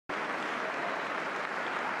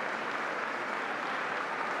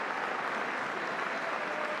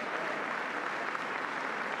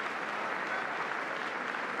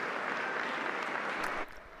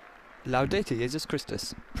Laudate Jesus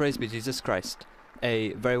Christus. Praise be Jesus Christ.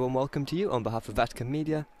 A very warm welcome to you on behalf of Vatican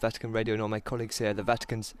Media, Vatican Radio and all my colleagues here at the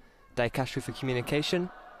Vatican's Dicastery for Communication.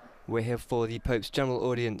 We're here for the Pope's General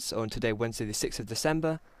Audience on today, Wednesday the 6th of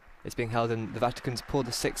December. It's being held in the Vatican's Paul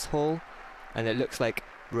VI Hall, and it looks like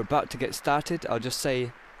we're about to get started. I'll just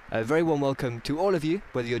say a very warm welcome to all of you,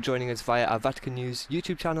 whether you're joining us via our Vatican News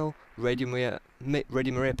YouTube channel, Radio Maria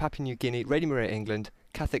Papua New Guinea, Radio Maria England,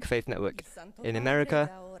 Catholic Faith Network in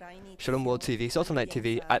America, Shalom World TV, Sultan Light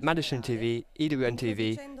TV, at Madison TV, EWN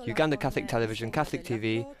TV, Uganda Catholic Television, Catholic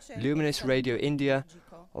TV, Luminous Radio India,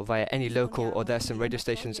 or via any local or there some radio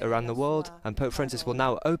stations around the world. And Pope Francis will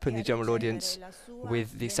now open the general audience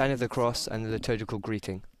with the sign of the cross and the liturgical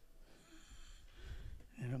greeting.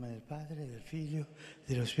 Nel nome del Padre, del Figlio,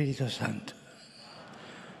 dello Spirito Santo.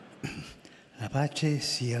 La pace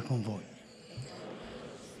sia con voi.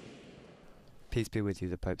 Peace be with you,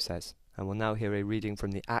 the Pope says. And we'll now hear a reading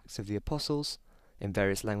from the Acts of the Apostles in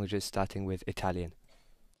various languages, starting with Italian.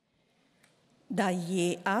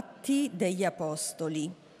 Dagli Atti degli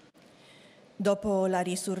Apostoli. Dopo la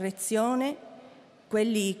risurrezione,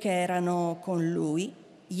 quelli che erano con lui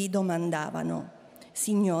gli domandavano: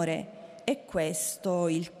 Signore, è questo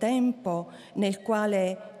il tempo nel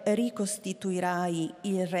quale ricostituirai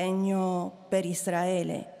il regno per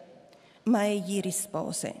Israele? Ma egli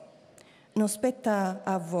rispose: non spetta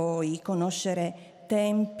a voi conoscere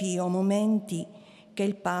tempi o momenti che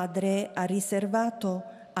il Padre ha riservato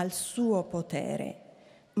al suo potere,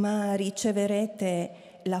 ma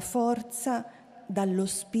riceverete la forza dallo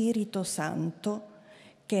Spirito Santo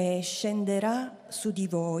che scenderà su di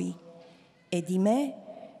voi, e di me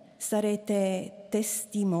sarete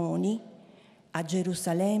testimoni a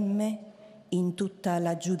Gerusalemme, in tutta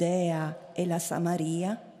la Giudea e la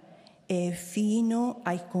Samaria e fino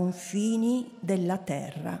ai confini della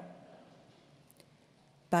terra.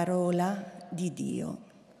 Parola di Dio.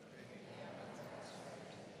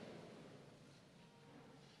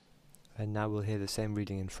 And now we'll hear the same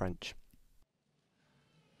reading in French.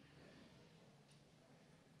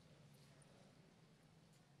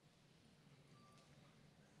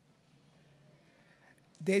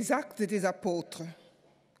 Des Actes des Apôtres.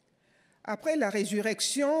 Après la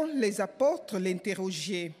résurrection, les apôtres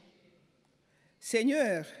l'interrogeaient.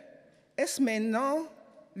 Seigneur, est-ce maintenant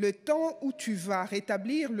le temps où tu vas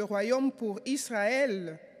rétablir le royaume pour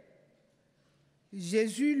Israël?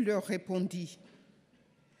 Jésus leur répondit: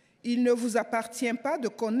 il ne vous appartient pas de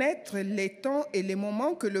connaître les temps et les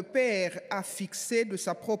moments que le Père a fixés de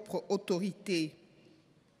sa propre autorité.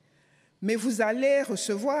 Mais vous allez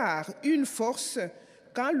recevoir une force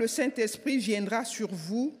quand le Saint-Esprit viendra sur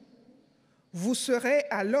vous. Vous serez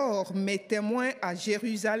alors mes témoins à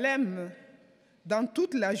Jérusalem, dans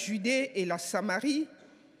toute la Judée et la Samarie,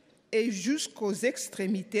 et jusqu'aux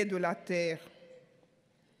extrémités de la terre.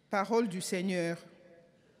 Parole du Seigneur.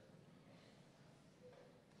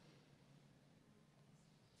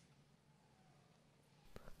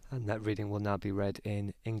 And that reading will now be read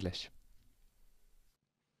in English.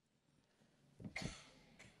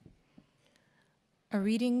 A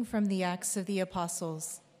reading from the Acts of the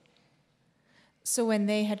Apostles. So when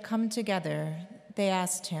they had come together, they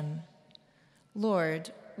asked him,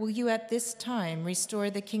 Lord, will you at this time restore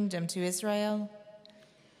the kingdom to Israel?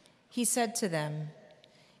 He said to them,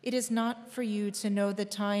 it is not for you to know the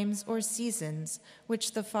times or seasons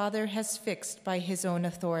which the Father has fixed by his own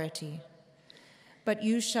authority. But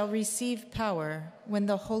you shall receive power when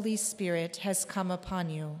the Holy Spirit has come upon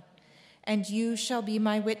you, and you shall be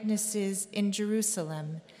my witnesses in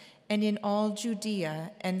Jerusalem and in all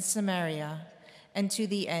Judea and Samaria and to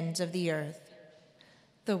the end of the earth.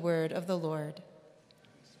 The word of the Lord.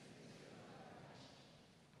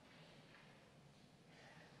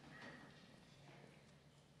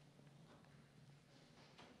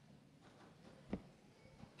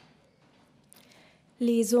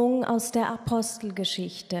 Lesung aus der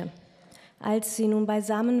Apostelgeschichte. Als sie nun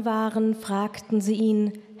beisammen waren, fragten sie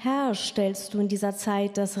ihn: Herr, stellst du in dieser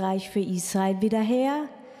Zeit das Reich für Israel wieder her?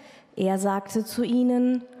 Er sagte zu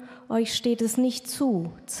ihnen: Euch steht es nicht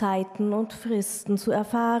zu, Zeiten und Fristen zu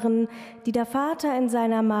erfahren, die der Vater in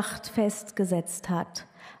seiner Macht festgesetzt hat.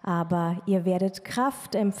 Aber ihr werdet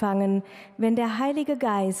Kraft empfangen, wenn der Heilige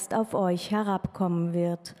Geist auf euch herabkommen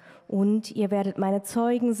wird. Und ihr werdet meine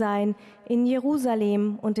Zeugen sein in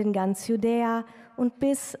Jerusalem und in ganz Judäa und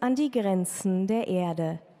bis an die Grenzen der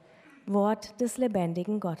Erde. Wort des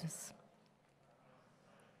lebendigen Gottes.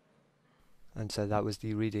 And so that was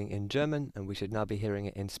the reading in German, and we should now be hearing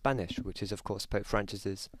it in Spanish, which is of course Pope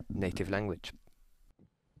Francis's native language.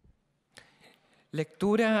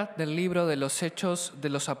 Lectura del libro de los Hechos de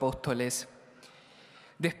los Apóstoles.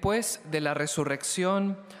 Después de la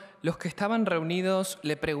resurrección, los que estaban reunidos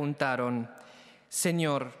le preguntaron: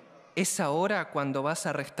 Señor, ¿es ahora cuando vas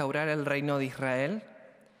a restaurar el reino de Israel?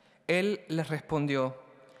 Él les respondió: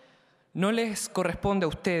 No les corresponde a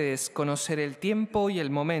ustedes conocer el tiempo y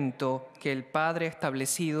el momento que el Padre ha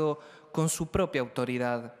establecido con su propia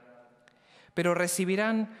autoridad, pero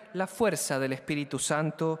recibirán la fuerza del Espíritu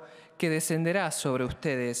Santo que descenderá sobre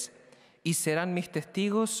ustedes y serán mis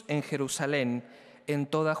testigos en Jerusalén, en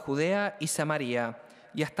toda Judea y Samaria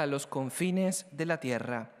y hasta los confines de la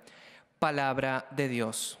tierra. Palabra de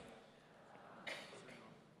Dios.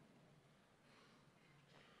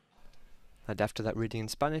 And after that reading in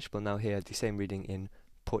Spanish, we'll now hear the same reading in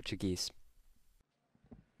Portuguese.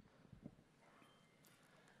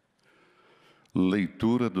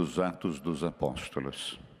 Leitura dos Atos dos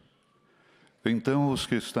Apóstolos. Então os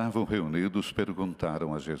que estavam reunidos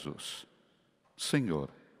perguntaram a Jesus: Senhor,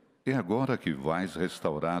 é agora que vais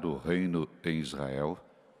restaurar o reino em Israel?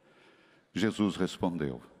 Jesus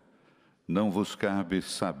respondeu: Não vos cabe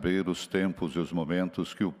saber os tempos e os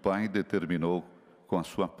momentos que o Pai determinou com a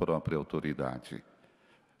sua própria autoridade.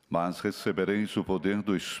 Mas recebereis o poder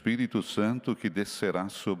do Espírito Santo que descerá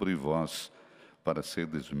sobre vós, para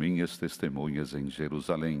serdes minhas testemunhas em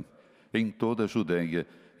Jerusalém, em toda a Judeia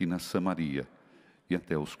e na Samaria, e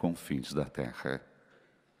até os confins da terra.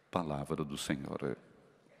 Palavra do Senhor.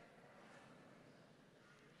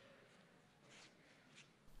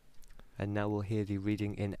 And now we'll hear the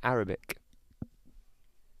reading in Arabic.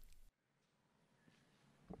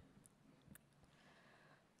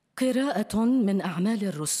 قراءة من أعمال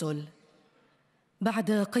الرسل.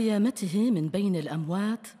 بعد قيامته من بين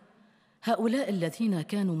الأموات، هؤلاء الذين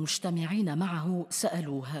كانوا مجتمعين معه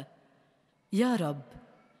سألوه: يا رب،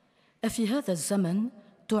 أفي هذا الزمن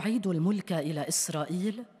تعيد الملك إلى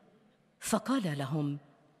إسرائيل؟ فقال لهم: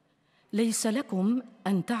 ليس لكم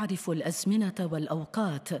أن تعرفوا الأزمنة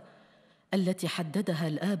والأوقات التي حددها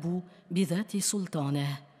الآب بذات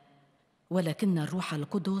سلطانه، ولكن الروح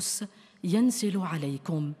القدس ينزل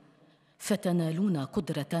عليكم، فتنالون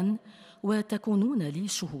قدرة وتكونون لي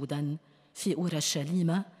شهوداً في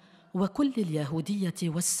أورشليم وكل اليهودية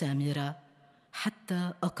والسامرة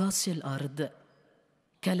حتى أقاصي الأرض.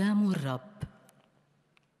 كلام الرب.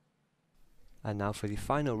 And now for the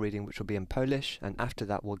final reading, which will be in Polish, and after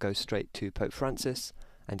that we'll go straight to Pope Francis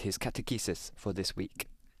and his catechesis for this week.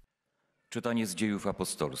 Czytanie z Dziejów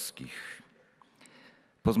Apostolskich.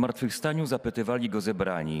 Po zmartwychwstaniu zapytywali go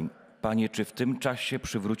zebrani: Panie, czy w tym czasie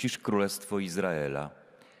przywrócisz królestwo Izraela?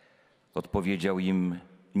 Odpowiedział im: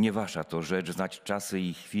 Nie wasza to rzecz znać czasy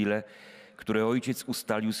i chwile, które Ojciec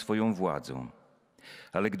ustalił swoją władzą.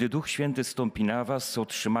 Ale gdy Duch Święty stąpi na was,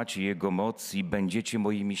 otrzymacie Jego moc i będziecie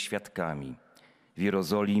moimi świadkami w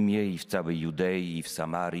Jerozolimie i w całej Judei i w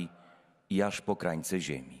Samarii i aż po krańce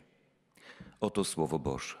ziemi. Oto Słowo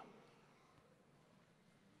Boże.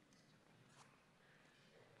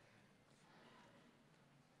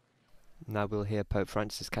 Now we'll hear Pope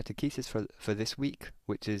Francis' catechesis for this week,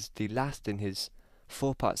 which is the last in his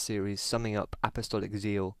four-part series summing up apostolic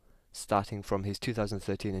zeal, starting from his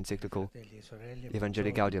 2013 encyclical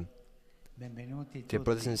Evangelii Gaudium. Dear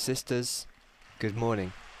brothers and sisters, good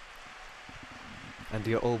morning, and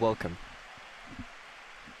you're all welcome.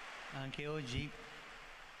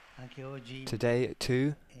 Today,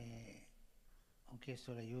 too,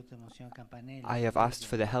 I have asked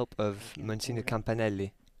for the help of Monsignor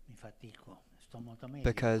Campanelli,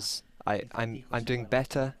 because I'm doing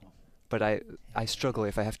better, but I struggle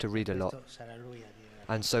if I have to read a lot.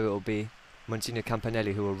 And so it will be Monsignor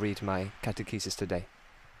Campanelli who will read my catechesis today.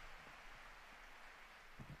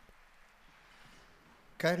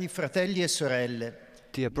 Cari fratelli e sorelle,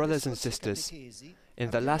 Dear brothers and sisters,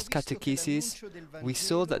 in the last catechesis, we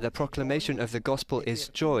saw that the proclamation of the gospel is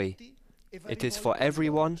joy. It is for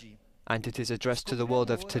everyone, and it is addressed to the world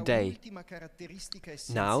of today.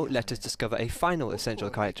 Now, let us discover a final essential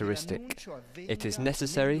characteristic. It is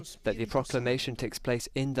necessary that the proclamation takes place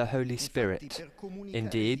in the Holy Spirit.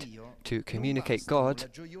 Indeed, to communicate God,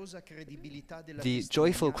 the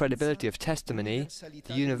joyful credibility of testimony,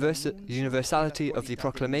 the universality of the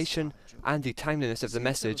proclamation, and the timeliness of the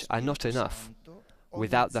message are not enough.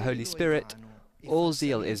 Without the Holy Spirit, all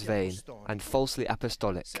zeal is vain and falsely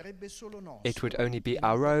apostolic. It would only be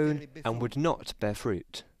our own and would not bear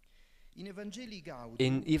fruit. In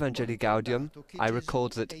Evangelii Gaudium, I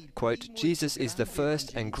recalled that, quote, Jesus is the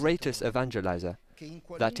first and greatest evangelizer,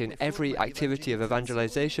 that in every activity of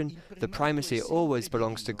evangelization, the primacy always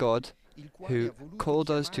belongs to God, who called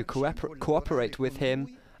us to cooperate with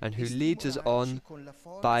Him and who leads us on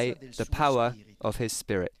by the power of His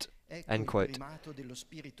Spirit. End quote.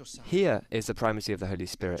 Here is the primacy of the Holy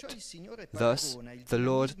Spirit. Thus, the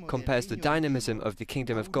Lord compares the dynamism of the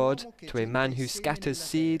kingdom of God to a man who scatters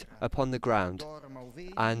seed upon the ground,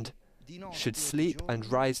 and should sleep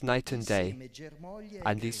and rise night and day,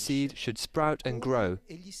 and the seed should sprout and grow.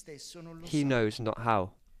 He knows not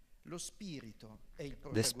how.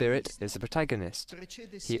 The Spirit is the protagonist.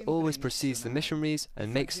 He always precedes the missionaries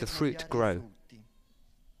and makes the fruit grow.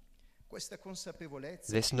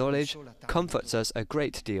 This knowledge comforts us a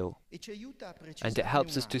great deal, and it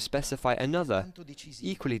helps us to specify another,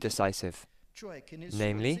 equally decisive,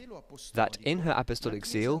 namely, that in her apostolic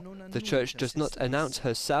zeal, the Church does not announce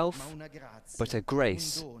herself, but a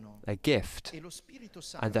grace, a gift,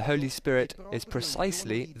 and the Holy Spirit is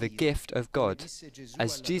precisely the gift of God,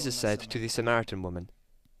 as Jesus said to the Samaritan woman.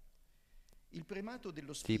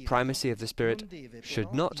 The primacy of the Spirit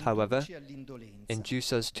should not, however,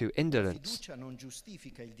 induce us to indolence.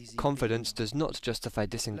 Confidence does not justify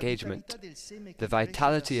disengagement. The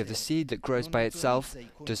vitality of the seed that grows by itself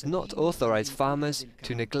does not authorize farmers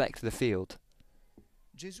to neglect the field.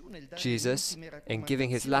 Jesus, in giving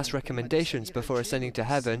his last recommendations before ascending to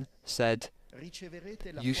heaven, said,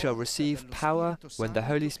 "You shall receive power when the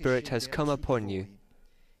Holy Spirit has come upon you,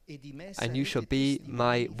 and you shall be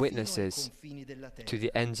my witnesses to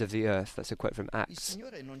the ends of the earth." That's a quote from Acts.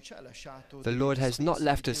 The Lord has not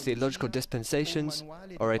left us theological dispensations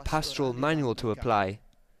or a pastoral manual to apply,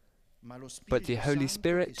 but the Holy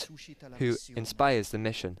Spirit who inspires the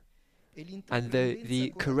mission. And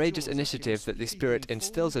the courageous initiative that the Spirit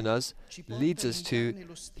instills in us leads us to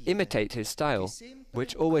imitate his style,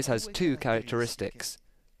 which always has two characteristics: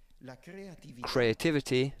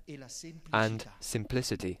 creativity and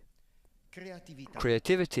simplicity.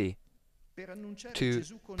 Creativity, to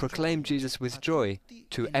proclaim Jesus with joy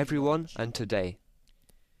to everyone and today.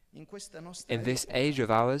 In this age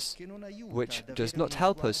of ours, which does not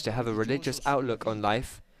help us to have a religious outlook on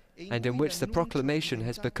life, and in which the proclamation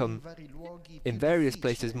has become in various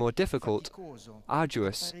places more difficult,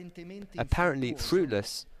 arduous, apparently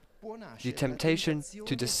fruitless, the temptation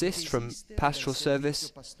to desist from pastoral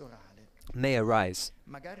service may arise.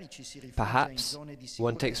 Perhaps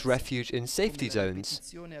one takes refuge in safety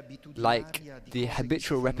zones, like the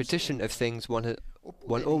habitual repetition of things one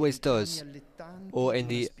always does, or in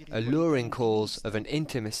the alluring calls of an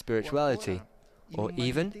intimate spirituality, or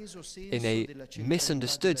even in a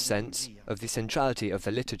misunderstood sense of the centrality of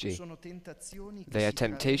the liturgy. They are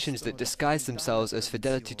temptations that disguise themselves as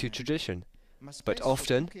fidelity to tradition, but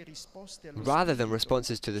often, rather than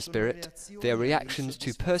responses to the Spirit, they are reactions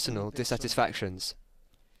to personal dissatisfactions.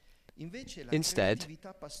 Instead,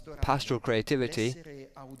 pastoral creativity,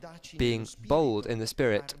 being bold in the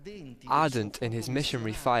Spirit, ardent in his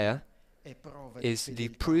missionary fire, is the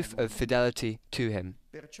proof of fidelity to him.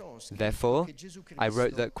 Therefore, I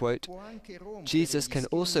wrote that, quote, Jesus can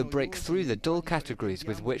also break through the dull categories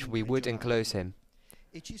with which we would enclose him,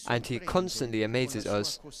 and he constantly amazes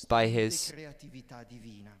us by his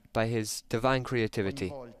divine creativity.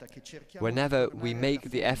 Whenever we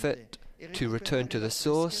make the effort to return to the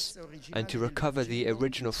source and to recover the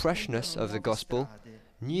original freshness of the gospel,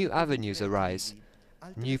 new avenues arise.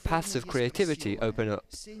 New paths of creativity open up,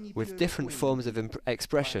 with different forms of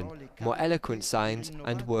expression, more eloquent signs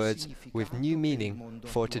and words with new meaning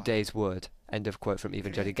for today's word. End of quote from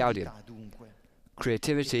Evangelii Gaudium.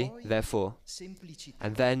 Creativity, therefore,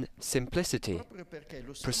 and then simplicity,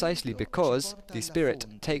 precisely because the Spirit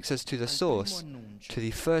takes us to the source, to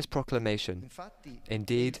the first proclamation.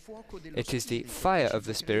 Indeed, it is the fire of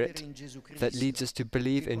the Spirit that leads us to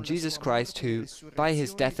believe in Jesus Christ, who, by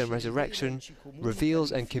his death and resurrection,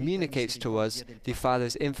 reveals and communicates to us the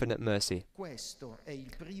Father's infinite mercy.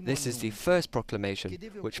 This is the first proclamation,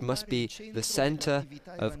 which must be the center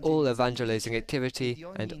of all evangelizing activity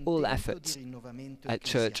and all efforts at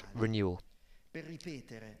church renewal.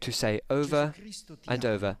 To say over and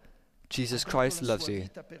over, Jesus Christ loves you.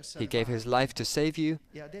 He gave his life to save you,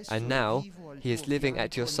 and now he is living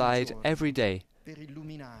at your side every day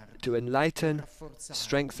to enlighten,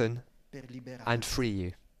 strengthen, and free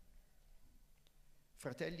you.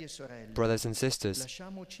 Brothers and sisters,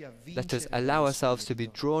 let us allow ourselves to be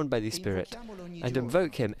drawn by the Spirit and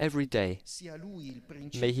invoke him every day.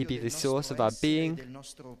 May he be the source of our being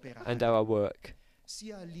and our work.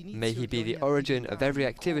 May he be the origin of every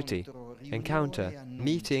activity, encounter,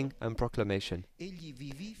 meeting, and proclamation.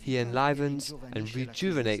 He enlivens and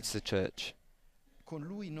rejuvenates the Church.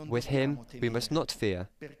 With him we must not fear,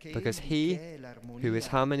 because he, who is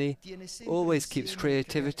harmony, always keeps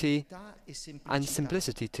creativity and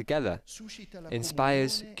simplicity together,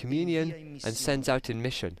 inspires communion and sends out in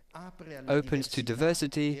mission, opens to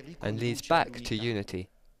diversity and leads back to unity.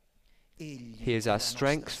 He is our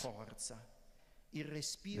strength,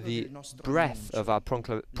 the breath of our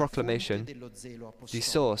proclamation, the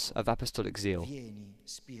source of apostolic zeal.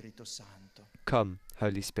 Come,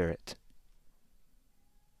 Holy Spirit.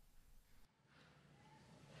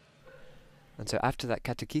 And so after that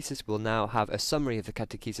catechesis, we'll now have a summary of the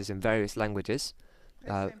catechesis in various languages.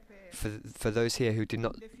 For those here who do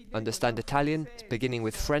not understand Italian, it's beginning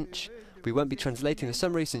with French. We won't be translating the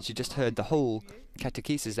summary since you just heard the whole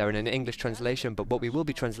catechesis there in an English translation, but what we will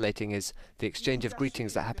be translating is the exchange of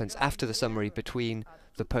greetings that happens after the summary between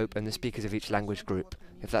the Pope and the speakers of each language group.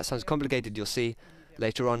 If that sounds complicated, you'll see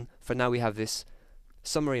later on. For now we have this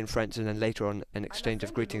summary in French and then later on an exchange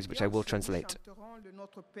of greetings which I will translate.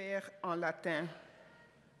 Notre Père en latin.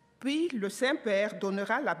 Puis le Saint-Père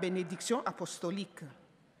donnera la bénédiction apostolique.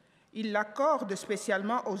 Il l'accorde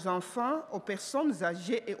spécialement aux enfants, aux personnes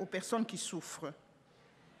âgées et aux personnes qui souffrent.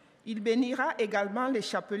 Il bénira également les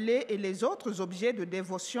chapelets et les autres objets de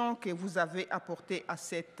dévotion que vous avez apportés à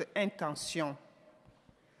cette intention.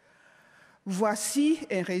 Voici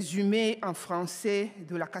un résumé en français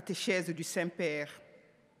de la catéchèse du Saint-Père.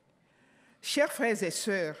 Chers frères et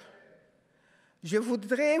sœurs, je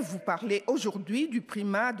voudrais vous parler aujourd'hui du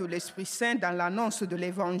primat de l'Esprit Saint dans l'annonce de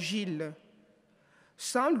l'Évangile.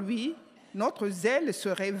 Sans lui, notre zèle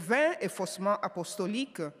serait vain et faussement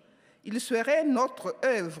apostolique. Il serait notre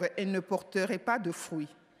œuvre et ne porterait pas de fruits.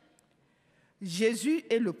 Jésus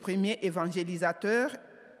est le premier évangélisateur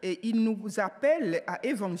et il nous appelle à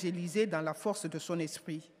évangéliser dans la force de son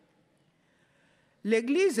esprit.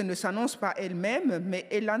 L'Église ne s'annonce pas elle-même, mais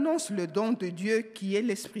elle annonce le don de Dieu qui est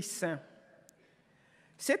l'Esprit Saint.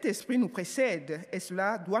 Cet esprit nous précède et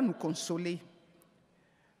cela doit nous consoler.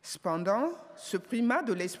 Cependant, ce primat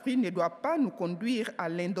de l'esprit ne doit pas nous conduire à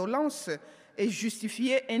l'indolence et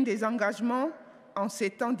justifier un désengagement en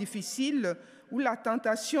ces temps difficiles où la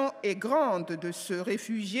tentation est grande de se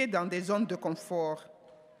réfugier dans des zones de confort.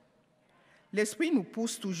 L'esprit nous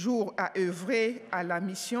pousse toujours à œuvrer à la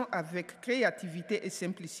mission avec créativité et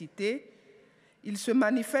simplicité. Il se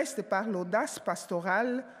manifeste par l'audace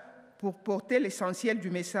pastorale pour porter l'essentiel du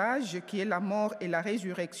message qui est la mort et la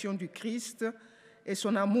résurrection du Christ et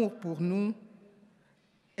son amour pour nous.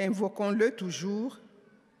 Invoquons-le toujours.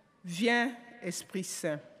 Viens, Esprit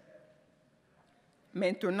Saint.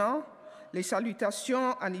 Maintenant, les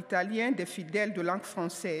salutations en italien des fidèles de langue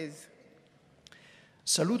française.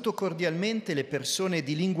 Saluto cordialmente le persone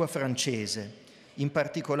di lingua francese, in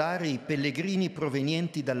particolare i pellegrini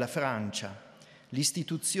provenienti dalla Francia,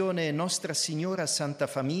 l'istituzione Nostra Signora Santa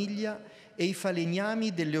Famiglia e i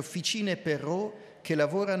falegnami delle officine Perrault che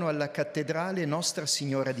lavorano alla cattedrale Nostra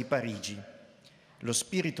Signora di Parigi. Lo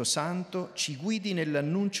Spirito Santo ci guidi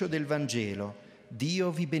nell'annuncio del Vangelo.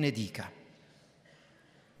 Dio vi benedica.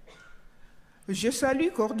 I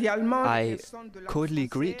cordially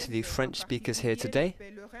greet the French speakers here today,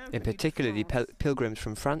 in particular the pilgrims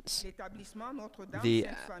from France, the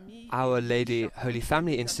Our Lady Holy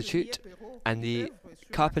Family Institute, and the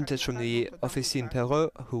carpenters from the Officine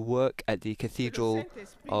Perrault who work at the Cathedral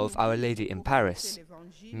of Our Lady in Paris.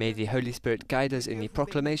 May the Holy Spirit guide us in the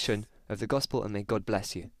proclamation of the Gospel, and may God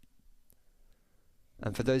bless you.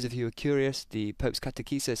 And for those of you who are curious, the Pope's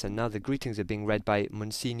catechesis and now the greetings are being read by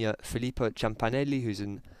Monsignor Filippo Ciampanelli, who's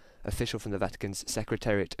an official from the Vatican's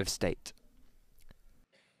Secretariat of State.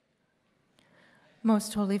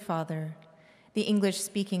 Most Holy Father, the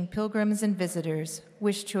English-speaking pilgrims and visitors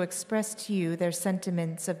wish to express to you their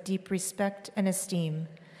sentiments of deep respect and esteem,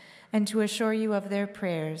 and to assure you of their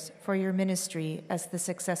prayers for your ministry as the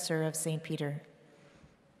successor of St. Peter.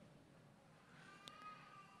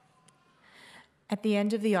 At the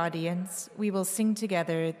end of the audience, we will sing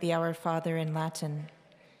together the Our Father in Latin.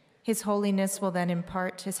 His Holiness will then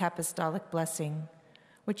impart his apostolic blessing,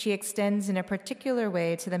 which he extends in a particular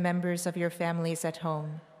way to the members of your families at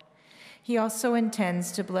home. He also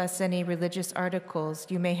intends to bless any religious articles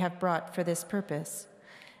you may have brought for this purpose,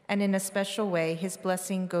 and in a special way, his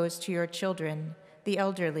blessing goes to your children, the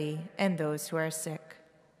elderly, and those who are sick.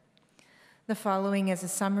 The following is a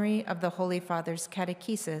summary of the Holy Father's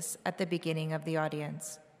catechesis at the beginning of the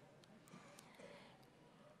audience.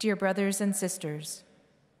 Dear brothers and sisters,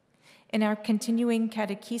 in our continuing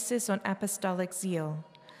catechesis on apostolic zeal,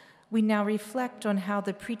 we now reflect on how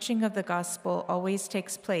the preaching of the gospel always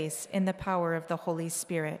takes place in the power of the Holy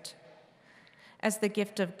Spirit. As the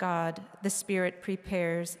gift of God, the Spirit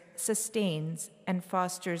prepares, sustains, and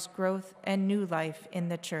fosters growth and new life in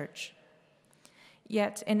the Church.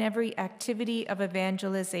 Yet in every activity of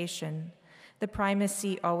evangelization, the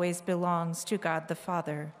primacy always belongs to God the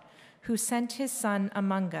Father, who sent his Son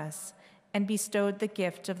among us and bestowed the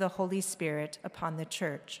gift of the Holy Spirit upon the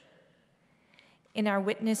Church. In our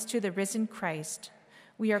witness to the risen Christ,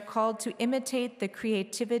 we are called to imitate the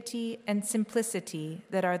creativity and simplicity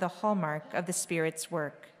that are the hallmark of the Spirit's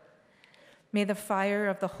work. May the fire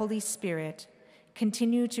of the Holy Spirit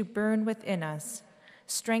continue to burn within us,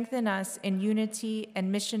 strengthen us in unity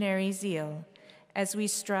and missionary zeal, as we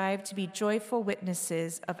strive to be joyful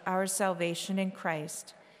witnesses of our salvation in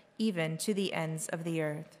Christ, even to the ends of the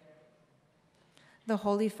earth. The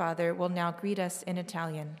Holy Father will now greet us in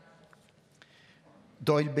Italian.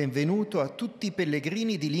 Do il benvenuto a tutti i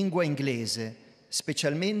pellegrini di lingua inglese,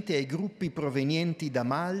 specialmente ai gruppi provenienti da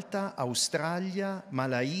Malta, Australia,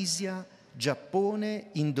 Malaysia, Giappone,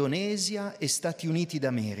 Indonesia e Stati Uniti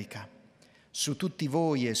d'America. Su tutti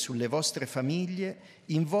voi e sulle vostre famiglie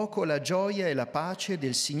invoco la gioia e la pace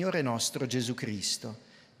del Signore nostro Gesù Cristo.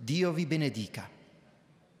 Dio vi benedica.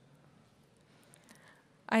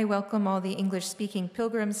 I welcome all the English-speaking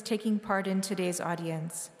pilgrims taking part in today's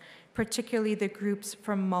audience, particularly the groups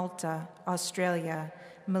from Malta, Australia,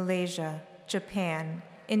 Malaysia, Japan,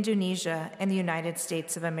 Indonesia, and the United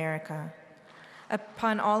States of America.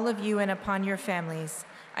 Upon all of you and upon your families,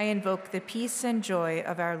 I invoke the peace and joy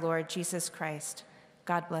of our Lord Jesus Christ.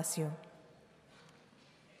 God bless you.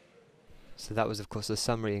 So that was, of course, the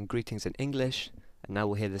summary and greetings in English, and now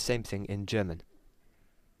we'll hear the same thing in German.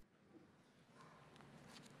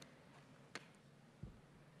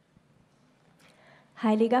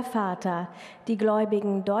 Heiliger Vater, die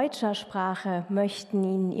Gläubigen deutscher Sprache möchten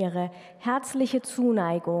Ihnen ihre herzliche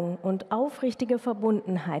Zuneigung und aufrichtige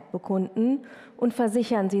Verbundenheit bekunden und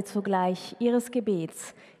versichern Sie zugleich Ihres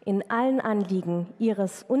Gebets in allen Anliegen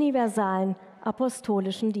Ihres universalen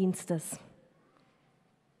apostolischen Dienstes.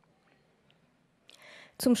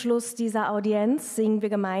 Zum Schluss dieser Audienz singen wir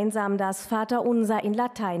gemeinsam das Vaterunser in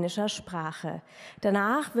lateinischer Sprache.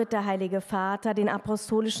 Danach wird der Heilige Vater den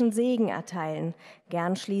apostolischen Segen erteilen.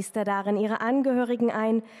 Gern schließt er darin ihre Angehörigen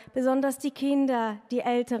ein, besonders die Kinder, die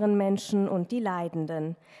älteren Menschen und die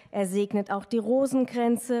Leidenden. Er segnet auch die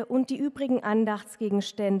Rosenkränze und die übrigen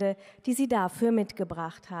Andachtsgegenstände, die sie dafür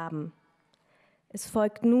mitgebracht haben. Es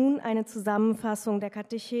folgt nun eine Zusammenfassung der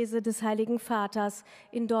Katechese des Heiligen Vaters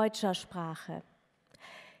in deutscher Sprache.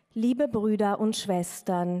 Liebe Brüder und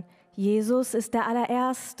Schwestern, Jesus ist der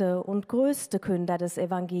allererste und größte Künder des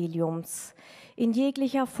Evangeliums. In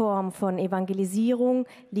jeglicher Form von Evangelisierung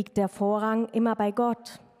liegt der Vorrang immer bei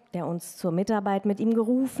Gott, der uns zur Mitarbeit mit ihm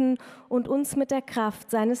gerufen und uns mit der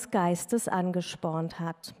Kraft seines Geistes angespornt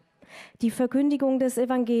hat. Die Verkündigung des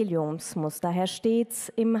Evangeliums muss daher stets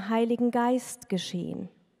im Heiligen Geist geschehen.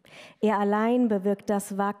 Er allein bewirkt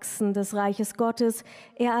das Wachsen des Reiches Gottes,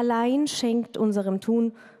 er allein schenkt unserem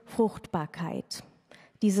Tun Fruchtbarkeit.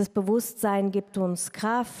 Dieses Bewusstsein gibt uns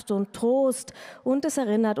Kraft und Trost und es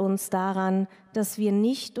erinnert uns daran, dass wir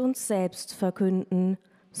nicht uns selbst verkünden,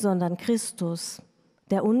 sondern Christus,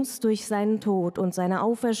 der uns durch seinen Tod und seine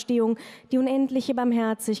Auferstehung die unendliche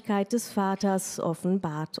Barmherzigkeit des Vaters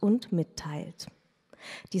offenbart und mitteilt.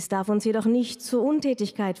 Dies darf uns jedoch nicht zur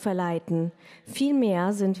Untätigkeit verleiten.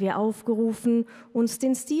 Vielmehr sind wir aufgerufen, uns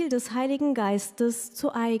den Stil des Heiligen Geistes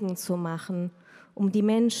zu eigen zu machen, um die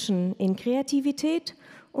Menschen in Kreativität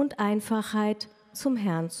und Einfachheit zum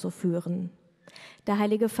Herrn zu führen. Der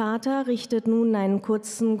Heilige Vater richtet nun einen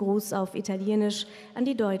kurzen Gruß auf Italienisch an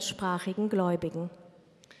die deutschsprachigen Gläubigen.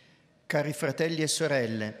 Cari fratelli e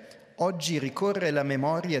sorelle, oggi ricorre la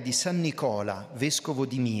memoria di San Nicola, vescovo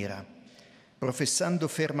di Mira. Professando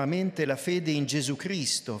fermamente la fede in Gesù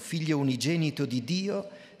Cristo, Figlio unigenito di Dio,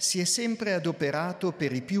 si è sempre adoperato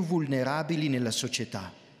per i più vulnerabili nella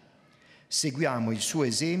società. Seguiamo il suo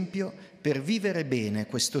esempio per vivere bene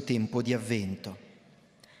questo tempo di Avvento.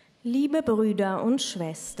 Liebe Brüder und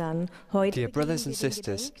Schwestern, heute Dear brothers and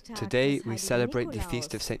sisters, today we celebrate the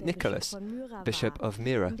feast of St. Nicholas, Bishop of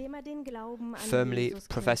Myra. Firmly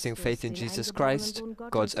professing faith in Jesus Christ,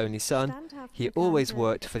 God's only Son, he always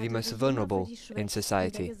worked for the most vulnerable in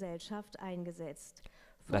society.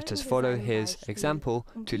 Let us follow his example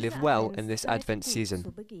to live well in this Advent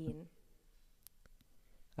season.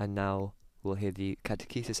 And now we'll hear the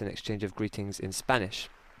catechesis and exchange of greetings in Spanish.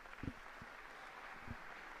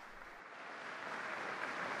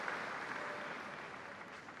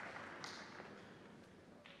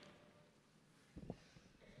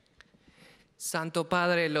 Santo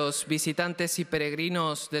Padre, los visitantes y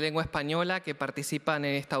peregrinos de lengua española que participan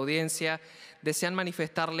en esta audiencia desean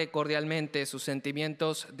manifestarle cordialmente sus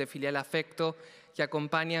sentimientos de filial afecto que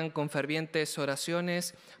acompañan con fervientes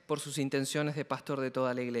oraciones por sus intenciones de pastor de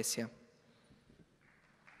toda la Iglesia.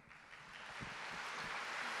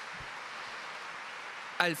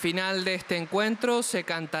 Al final de este encuentro se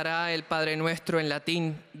cantará el Padre Nuestro en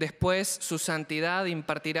latín. Después, su santidad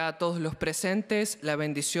impartirá a todos los presentes la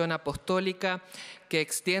bendición apostólica que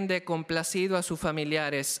extiende complacido a sus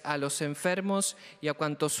familiares, a los enfermos y a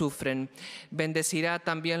cuantos sufren. Bendecirá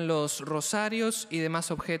también los rosarios y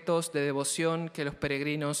demás objetos de devoción que los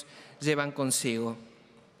peregrinos llevan consigo.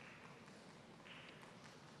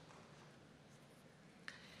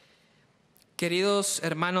 Queridos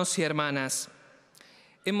hermanos y hermanas,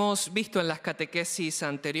 hemos visto en las catequesis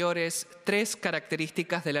anteriores 3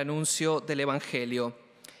 características del anuncio del Evangelio.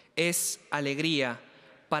 Es alegría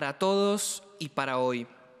para todos y para hoy.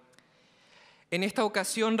 En esta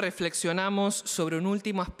ocasión reflexionamos sobre un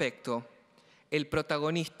último aspecto. El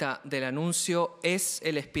protagonista del anuncio es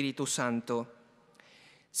el Espíritu Santo.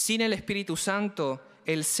 Sin el Espíritu Santo,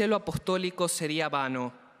 el celo apostólico sería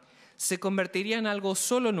vano, se convertiría en algo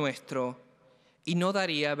solo nuestro y no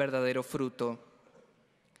daría verdadero fruto.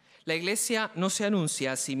 La Iglesia no se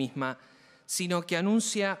anuncia a sí misma, sino que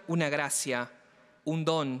anuncia una gracia, un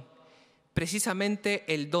don, precisamente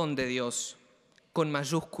el don de Dios, con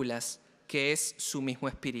mayúsculas, que es su mismo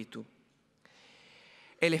Espíritu.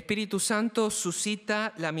 El Espíritu Santo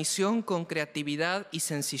suscita la misión con creatividad y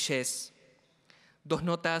sencillez, 2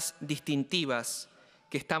 notas distintivas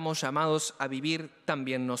que estamos llamados a vivir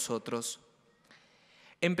también nosotros.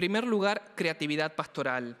 En primer lugar, creatividad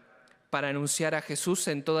pastoral, para anunciar a Jesús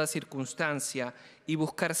en toda circunstancia y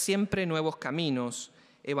buscar siempre nuevos caminos,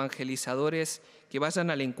 evangelizadores que vayan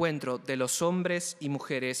al encuentro de los hombres y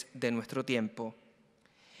mujeres de nuestro tiempo.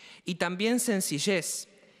 Y también sencillez,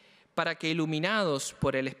 para que iluminados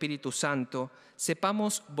por el Espíritu Santo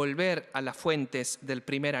sepamos volver a las fuentes del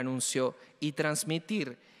primer anuncio y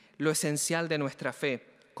transmitir lo esencial de nuestra fe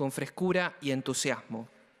con frescura y entusiasmo.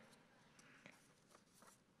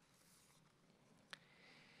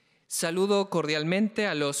 Saludo cordialmente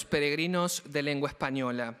a los peregrinos de lengua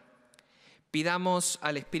española. Pidamos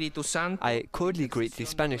al Espíritu Santo. I cordially greet the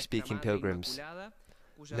Spanish-speaking pilgrims.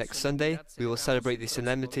 Next Sunday, we will celebrate the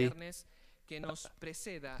solemnity.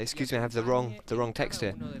 Excuse me, I have the wrong text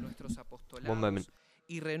here. One moment.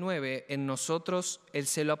 Y renueve en nosotros el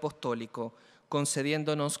celo apostólico,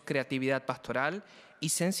 concediéndonos creatividad pastoral y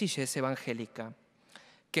sencillez evangélica.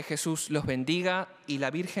 Que Jesús los bendiga y la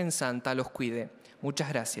Virgen Santa los cuide. Muchas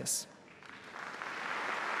gracias.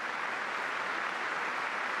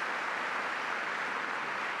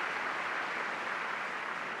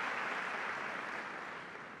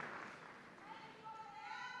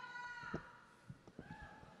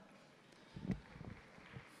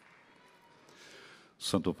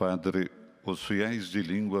 Santo Padre, os fiéis de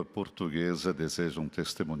língua portuguesa desejam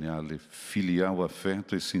testemunhar-lhe filial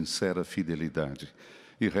afeto e sincera fidelidade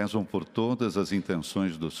e rezam por todas as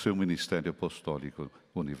intenções do seu ministério apostólico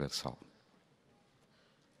universal.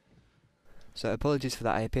 So apologies for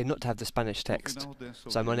that, I appear not to have the Spanish text,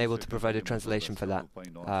 so I'm unable to provide a translation for that.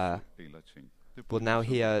 We'll now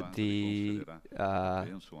hear the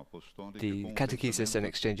catechesis and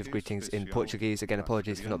exchange of greetings in Portuguese. Again,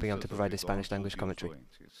 apologies for not being able to provide a Spanish language commentary.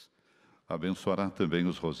 Abençoará também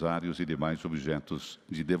os rosários e demais objetos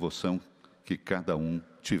de devoção que cada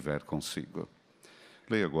tiver consigo.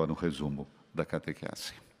 Leia agora um resumo da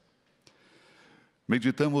catequese.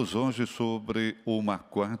 Meditamos hoje sobre uma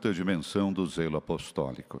 4ª dimensão do zelo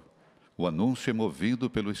apostólico. O anúncio é movido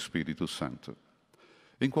pelo Espírito Santo.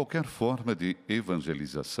 Em qualquer forma de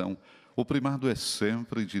evangelização, o primado é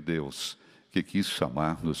sempre de Deus, que quis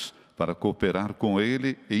chamar-nos para cooperar com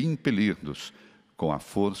Ele e impelir-nos com a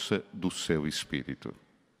força do seu Espírito.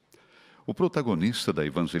 O protagonista da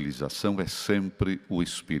evangelização é sempre o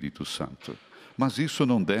Espírito Santo, mas isso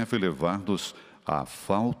não deve levar-nos à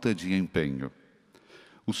falta de empenho.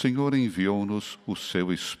 O Senhor enviou-nos o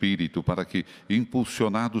seu Espírito para que,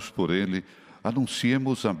 impulsionados por Ele,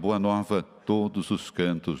 anunciemos a Boa Nova a todos os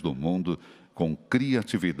cantos do mundo com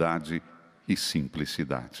criatividade e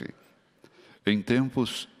simplicidade. Em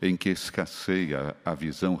tempos em que escasseia a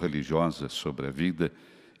visão religiosa sobre a vida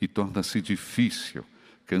e torna-se difícil,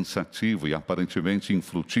 cansativo e aparentemente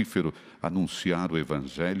infrutífero anunciar o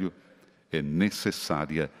Evangelho, é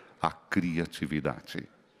necessária a criatividade.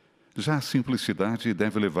 Já a simplicidade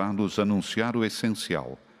deve levar-nos a anunciar o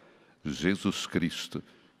essencial, Jesus Cristo,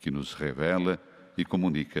 que nos revela e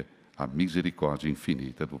comunica a misericórdia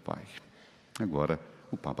infinita do Pai. Agora,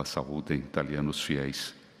 o Papa saúda em italiano os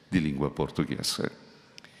fiéis di lingua portoghese.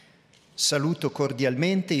 Saluto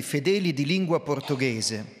cordialmente i fedeli di lingua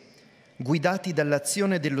portoghese. Guidati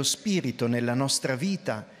dall'azione dello Spirito nella nostra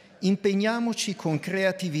vita, impegniamoci con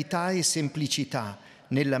creatività e semplicità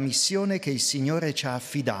nella missione che il Signore ci ha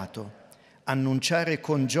affidato. annunciare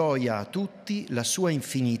con gioia a tutti la sua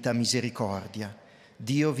infinita misericordia.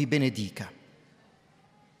 Dio vi benedica.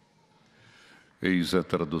 Eis a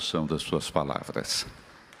tradução das suas palavras.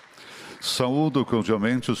 Saúdo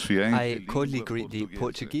cordialmente os fiéis. I cordially greet the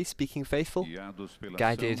Portuguese-speaking faithful.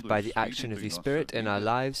 Guided by the action of the Spirit in our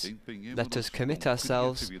lives, let us commit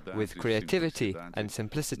ourselves with creativity and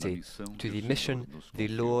simplicity to the mission the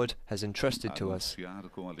Lord has entrusted to us,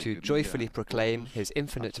 to joyfully proclaim His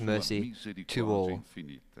infinite mercy to all.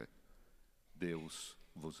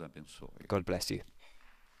 God bless you.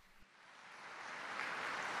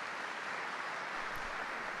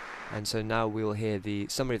 And so now we will hear the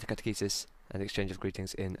summary of the catechesis and exchange of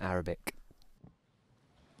greetings in Arabic.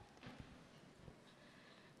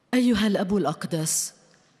 أيها الأب الأقدس،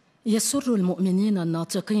 يسر المؤمنين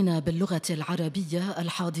الناطقين باللغة العربية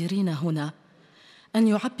الحاضرين هنا أن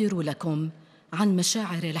يعبروا لكم عن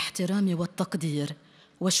مشاعر الاحترام والتقدير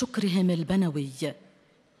وشكرهم البنوي،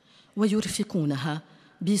 ويرفقونها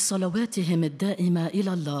بصلواتهم الدائمة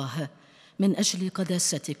إلى الله من أجل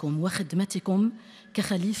قداستكم وخدمتكم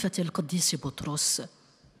كخليفة القديس بطرس.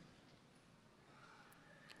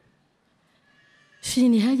 في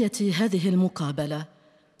نهاية هذه المقابلة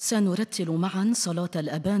سنرتل معا صلاة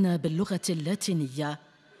الأبانا باللغة اللاتينية،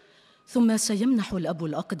 ثم سيمنح الأب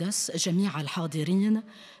الأقدس جميع الحاضرين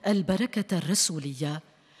البركة الرسولية،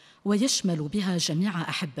 ويشمل بها جميع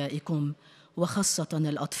أحبائكم وخاصة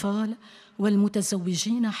الأطفال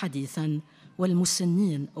والمتزوجين حديثاً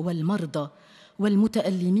والمسنين والمرضى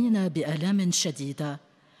والمتألمين بآلام شديدة،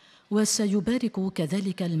 وسيبارك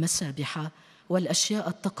كذلك المسابح والأشياء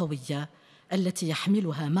التقوية التي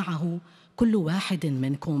يحملها معه كل واحد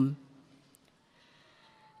منكم.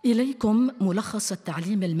 إليكم ملخص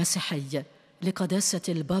التعليم المسيحي لقداسة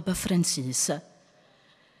البابا فرانسيس.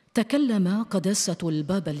 تكلم قداسة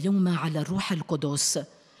البابا اليوم على الروح القدس،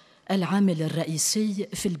 العامل الرئيسي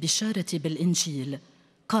في البشارة بالإنجيل.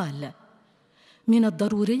 قال: من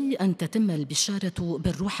الضروري أن تتم البشارة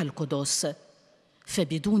بالروح القدس،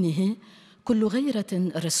 فبدونه كل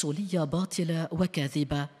غيرة رسولية باطلة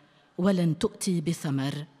وكاذبة ولن تؤتي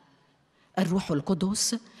بثمر. الروح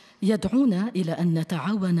القدس يدعونا إلى أن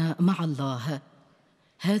نتعاون مع الله،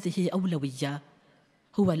 هذه أولوية.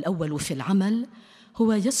 هو الأول في العمل،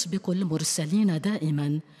 هو يسبق المرسلين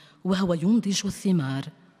دائما، وهو ينضج الثمار.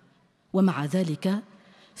 ومع ذلك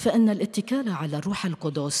فإن الاتكال على الروح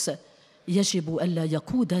القدس يجب ألا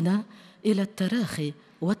يقودنا إلى التراخي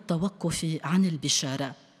والتوقف عن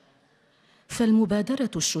البشارة.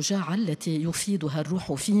 فالمبادرة الشجاعة التي يفيدها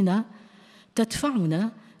الروح فينا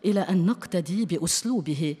تدفعنا إلى أن نقتدي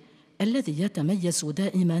بأسلوبه الذي يتميز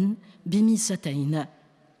دائما بميزتين: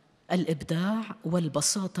 الإبداع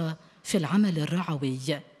والبساطة في العمل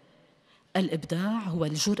الرعوي. الإبداع هو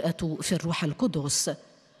الجرأة في الروح القدس،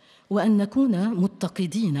 وأن نكون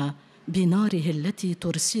متقدين بناره التي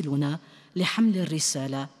ترسلنا لحمل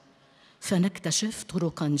الرسالة، فنكتشف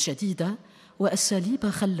طرقاً جديدة وأساليب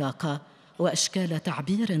خلاقة وأشكال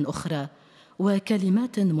تعبير أخرى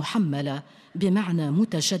وكلمات محملة بمعنى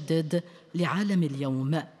متجدد لعالم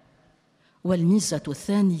اليوم. والميزة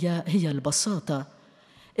الثانية هي البساطة،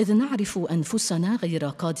 إذ نعرف أنفسنا غير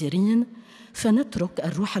قادرين، فنترك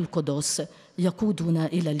الروح القدس يقودنا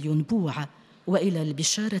إلى الينبوع وإلى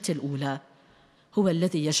البشارة الأولى. هو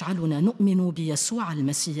الذي يجعلنا نؤمن بيسوع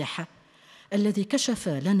المسيح الذي كشف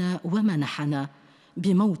لنا ومنحنا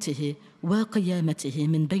بموته وقيامته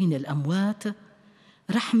من بين الأموات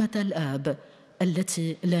رحمة الآب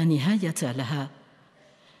التي لا نهاية لها.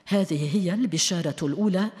 هذه هي البشارة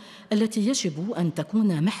الأولى التي يجب أن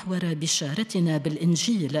تكون محور بشارتنا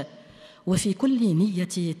بالإنجيل وفي كل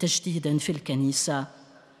نية تجديد في الكنيسة.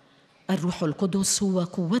 الروح القدس هو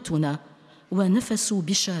قوتنا ونفس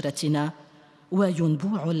بشارتنا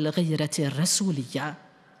وينبوع الغيرة الرسولية.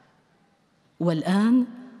 والآن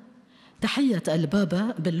تحية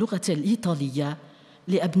البابا باللغة الإيطالية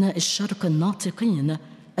لأبناء الشرق الناطقين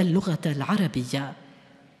اللغة العربية.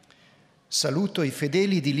 Saluto i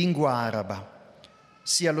fedeli di lingua araba.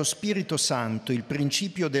 Sia lo Spirito Santo il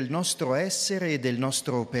principio del nostro essere e del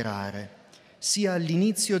nostro operare, sia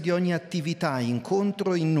all'inizio di ogni attività,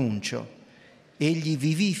 incontro, innuncio. Egli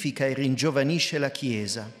vivifica e ringiovanisce la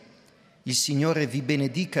Chiesa. Il Signore vi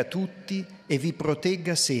benedica tutti e vi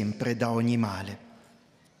protegga sempre da ogni male.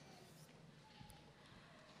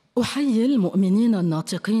 أحيي المؤمنين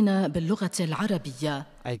الناطقين باللغة العربية.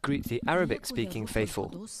 I greet the Arabic-speaking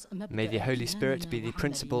faithful. May the Holy Spirit be the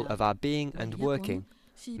principle of our being and working.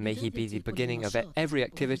 May He be the beginning of every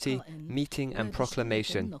activity, meeting and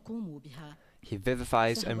proclamation. He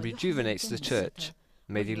vivifies and rejuvenates the Church.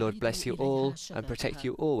 May the Lord bless you all and protect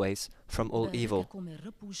you always from all evil.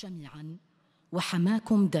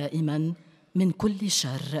 وحماكم دائما من كل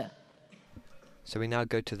شر. So we now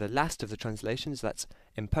go to the last of the translations, that's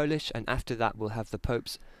in Polish, and after that we'll have the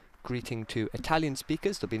Pope's greeting to Italian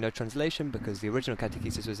speakers. There'll be no translation because the original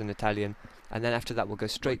catechesis was in Italian, and then after that we'll go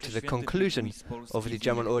straight to the conclusion of the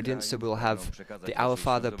general audience. So we'll have the Our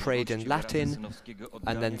Father prayed in Latin,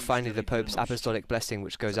 and then finally the Pope's apostolic blessing,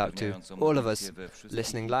 which goes out to all of us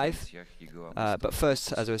listening live. But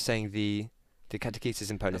first, as I was saying, the catechesis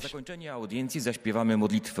in Na Polish. zakończenie audiencji zaśpiewamy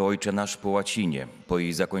modlitwę Ojcze Nasz po łacinie. Po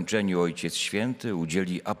jej zakończeniu Ojciec Święty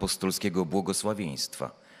udzieli apostolskiego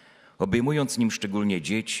błogosławieństwa, obejmując nim szczególnie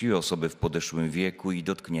dzieci, osoby w podeszłym wieku i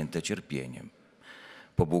dotknięte cierpieniem.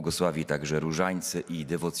 Pobłogosławi także różańce i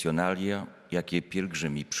dewocjonalia, jakie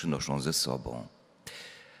pielgrzymi przynoszą ze sobą.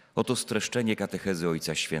 Oto streszczenie katechezy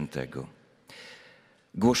Ojca Świętego.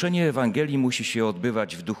 Głoszenie Ewangelii musi się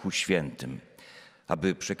odbywać w Duchu Świętym.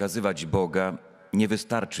 Aby przekazywać Boga, nie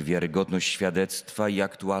wystarczy wiarygodność świadectwa i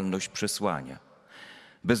aktualność przesłania.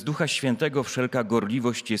 Bez Ducha Świętego wszelka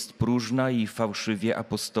gorliwość jest próżna i fałszywie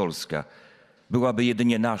apostolska. Byłaby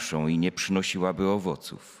jedynie naszą i nie przynosiłaby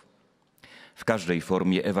owoców. W każdej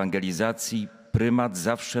formie ewangelizacji prymat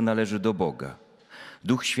zawsze należy do Boga.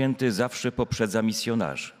 Duch Święty zawsze poprzedza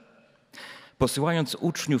misjonarzy. Posyłając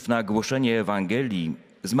uczniów na głoszenie Ewangelii,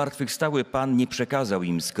 zmartwychwstały Pan nie przekazał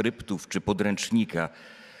im skryptów czy podręcznika,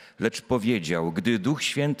 lecz powiedział: gdy Duch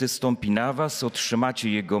Święty stąpi na was, otrzymacie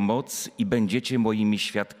Jego moc i będziecie moimi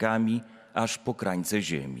świadkami aż po krańce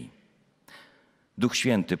ziemi. Duch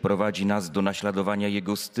Święty prowadzi nas do naśladowania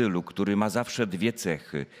Jego stylu, który ma zawsze dwie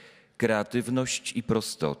cechy: kreatywność i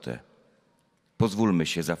prostotę. Pozwólmy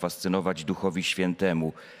się zafascynować Duchowi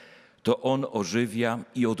Świętemu. To On ożywia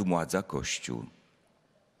i odmładza Kościół.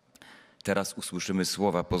 Teraz usłyszymy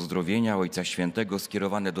słowa pozdrowienia Ojca Świętego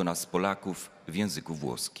skierowane do nas Polaków w języku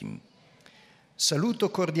włoskim. Saluto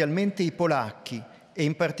cordialmente i polacchi e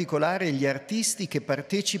in particolare gli artisti che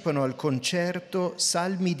partecipano al concerto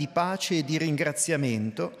Salmi di pace e di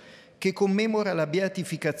ringraziamento che commemora la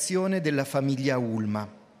beatificazione della famiglia Ulma.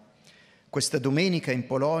 Questa domenica in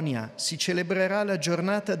Polonia si celebrerà la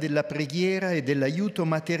giornata della preghiera e dell'aiuto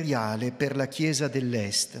materiale per la Chiesa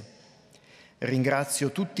dell'Est.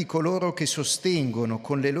 Ringrazio tutti coloro che sostengono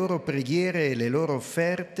con le loro preghiere e le loro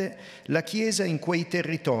offerte la Chiesa in quei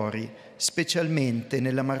territori, specialmente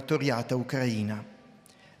nella martoriata Ucraina.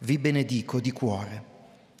 Vi benedico di cuore.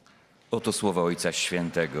 Oto słowa Ojca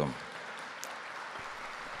Świętego.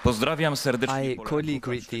 Pozdrawiam serdecznie I cordially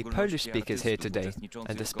greet the Polish speakers here today,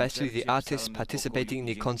 and especially the artists participating in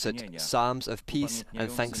the concert Psalms of Peace and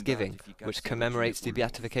Thanksgiving, which commemorates the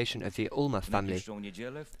beatification of the Ulma family.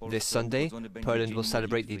 This Sunday, Poland will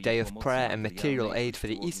celebrate the Day of Prayer and Material Aid for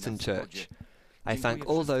the Eastern Church. I thank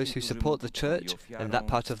all those who support the Church in that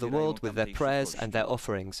part of the world with their prayers and their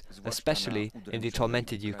offerings, especially in the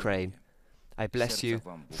tormented Ukraine. I bless you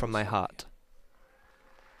from my heart.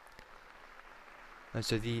 And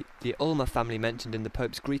so the Ulma family mentioned in the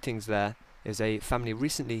Pope's greetings there is a family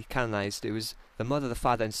recently canonized. It was the mother, the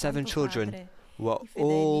father, and 7 children were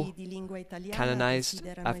all canonized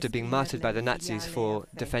after being martyred by the Nazis for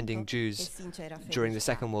defending Jews during the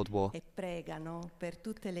Second World War.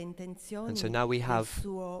 And so now we have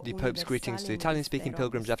the Pope's greetings to the Italian-speaking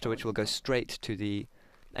pilgrims, after which we'll go straight to the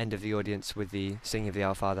end of the audience with the singing of the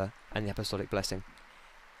Our Father and the apostolic blessing.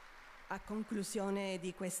 A conclusione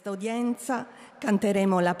di questa udienza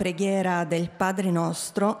canteremo la preghiera del Padre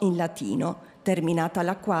Nostro in latino, terminata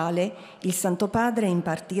la quale il Santo Padre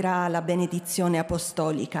impartirà la benedizione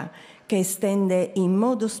apostolica, che estende in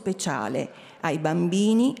modo speciale ai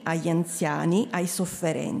bambini, agli anziani, ai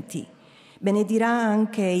sofferenti. Benedirà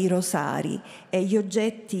anche i rosari e gli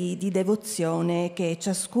oggetti di devozione che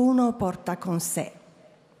ciascuno porta con sé.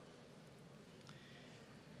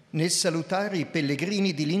 Nel salutare i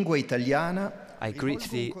pellegrini di lingua italiana, I greet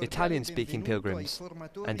the Italian-speaking pilgrims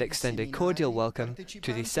and extend a cordial welcome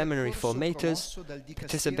to the seminary formators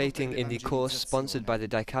participating in the course sponsored by the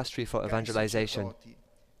Dicastery for Evangelization.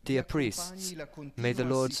 Dear priests, may the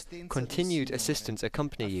Lord's continued assistance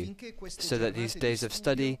accompany you, so that these days of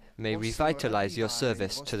study may revitalize your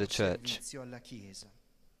service to the Church.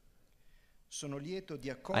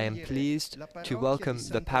 I am pleased to welcome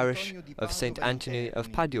the parish of St. Anthony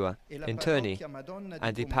of Padua in Terni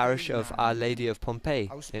and the parish of Our Lady of Pompeii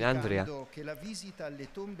in Andria,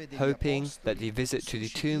 hoping that the visit to the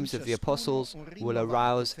tombs of the apostles will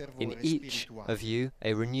arouse in each of you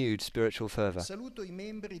a renewed spiritual fervor.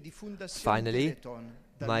 Finally,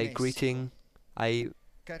 my greeting, I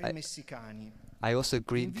also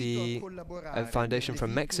greet the Foundation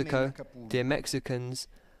from Mexico. Dear Mexicans,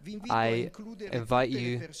 I invite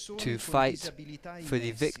you to fight for the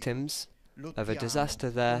victims of a disaster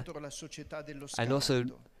there, and also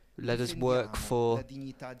let us work for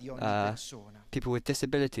people with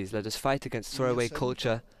disabilities. Let us fight against throwaway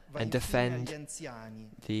culture and defend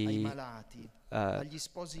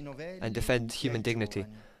human dignity.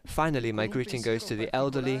 Finally, my greeting goes to the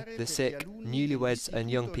elderly, the sick, newlyweds and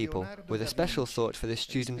young people, with a special thought for the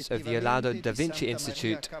students of the Leonardo da Vinci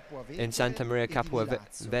Institute in Santa Maria Capua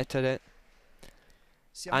Vetere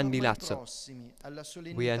and Milazzo.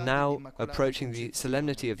 We are now approaching the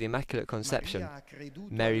solemnity of the Immaculate Conception.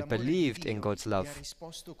 Mary believed in God's love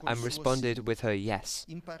and responded with her yes.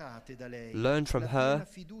 Learn from her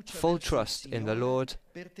full trust in the Lord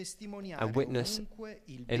and witness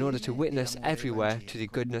in order to witness everywhere to the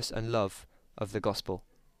goodness and love of the gospel.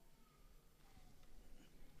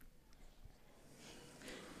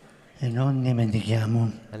 And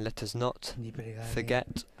let us not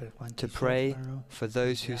forget to pray for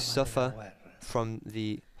those who suffer from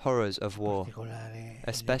the horrors of war,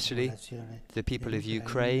 especially the people of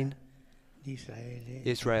Ukraine,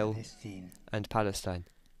 Israel and Palestine.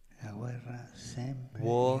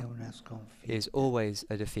 War is always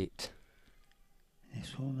a defeat.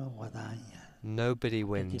 Nobody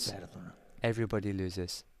wins. Everybody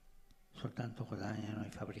loses.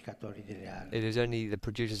 It is only the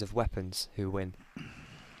producers of weapons who win.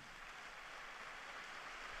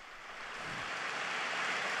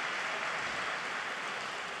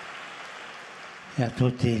 E a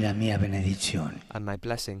tutti la mia benedizione. And my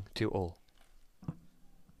blessing to all.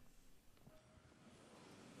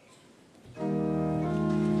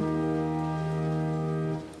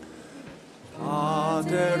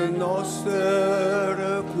 Pater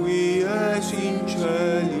noster, qui es in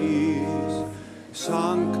celis,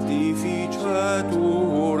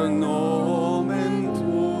 sanctificetur nomen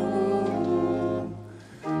tuum,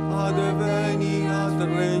 adveniat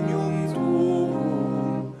regnum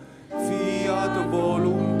tuum, fiat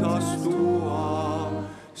voluntas tua,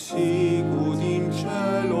 sicut in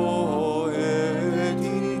cielo et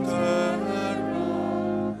in terra.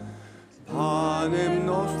 Panem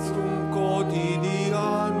nostrum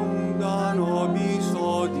quotidianum da nobis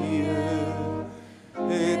hodie,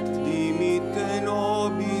 et dimitte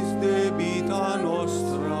nobis debita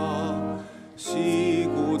nostra,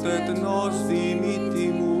 sicut et nos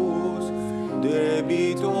dimittimus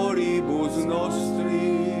debitoribus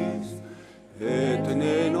nostris, et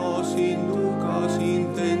ne nos inducas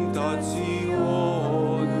in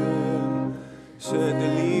tentationem, sed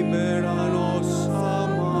libera nos a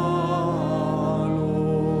malo.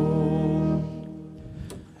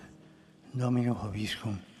 Domino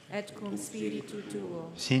Vobiscum. Et cum spiritu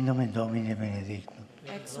tuo. Sin nomen Domini benedictum.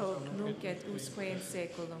 Ex hoc nunc et usque in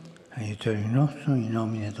saeculum. Aiutorium nostrum in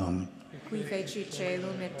nomine Domini. Qui feci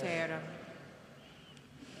caelum et terram.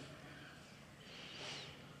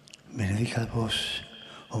 Benedicat vos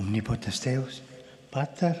omnipotens Deus,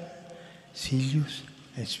 Pater, Filius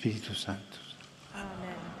et Spiritus Sanctus.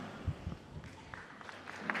 Amen.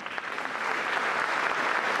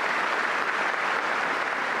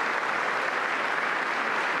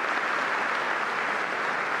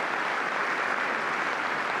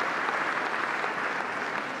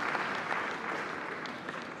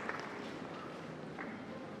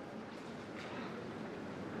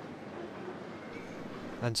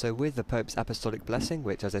 And so with the Pope's apostolic blessing,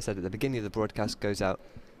 which, as I said at the beginning of the broadcast, goes out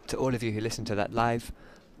to all of you who listen to that live,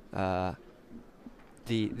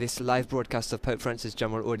 this live broadcast of Pope Francis'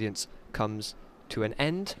 general audience comes to an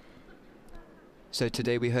end. So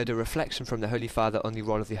today we heard a reflection from the Holy Father on the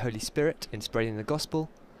role of the Holy Spirit in spreading the gospel.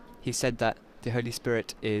 He said that the Holy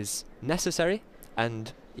Spirit is necessary,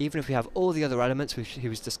 and even if we have all the other elements which he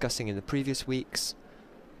was discussing in the previous weeks,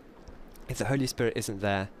 if the Holy Spirit isn't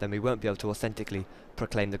there, then we won't be able to authentically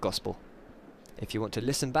proclaim the gospel. If you want to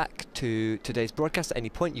listen back to today's broadcast at any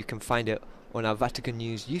point, you can find it on our Vatican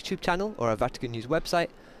News YouTube channel or our Vatican News website,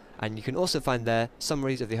 and you can also find there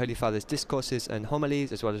summaries of the Holy Father's discourses and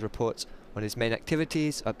homilies, as well as reports on his main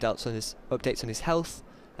activities, updates on his health,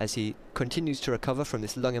 as he continues to recover from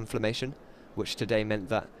this lung inflammation, which today meant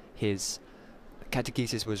that his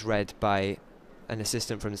catechesis was read by an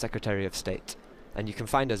assistant from the Secretariat of State. And you can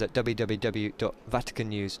find us at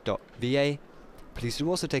www.vaticannews.va. Please do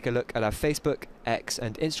also take a look at our Facebook, X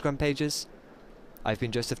and Instagram pages. I've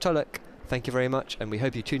been Joseph Tulloch. Thank you very much, and we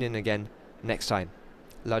hope you tune in again next time.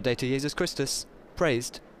 Laudetur Jesus Christus.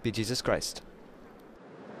 Praised be Jesus Christ.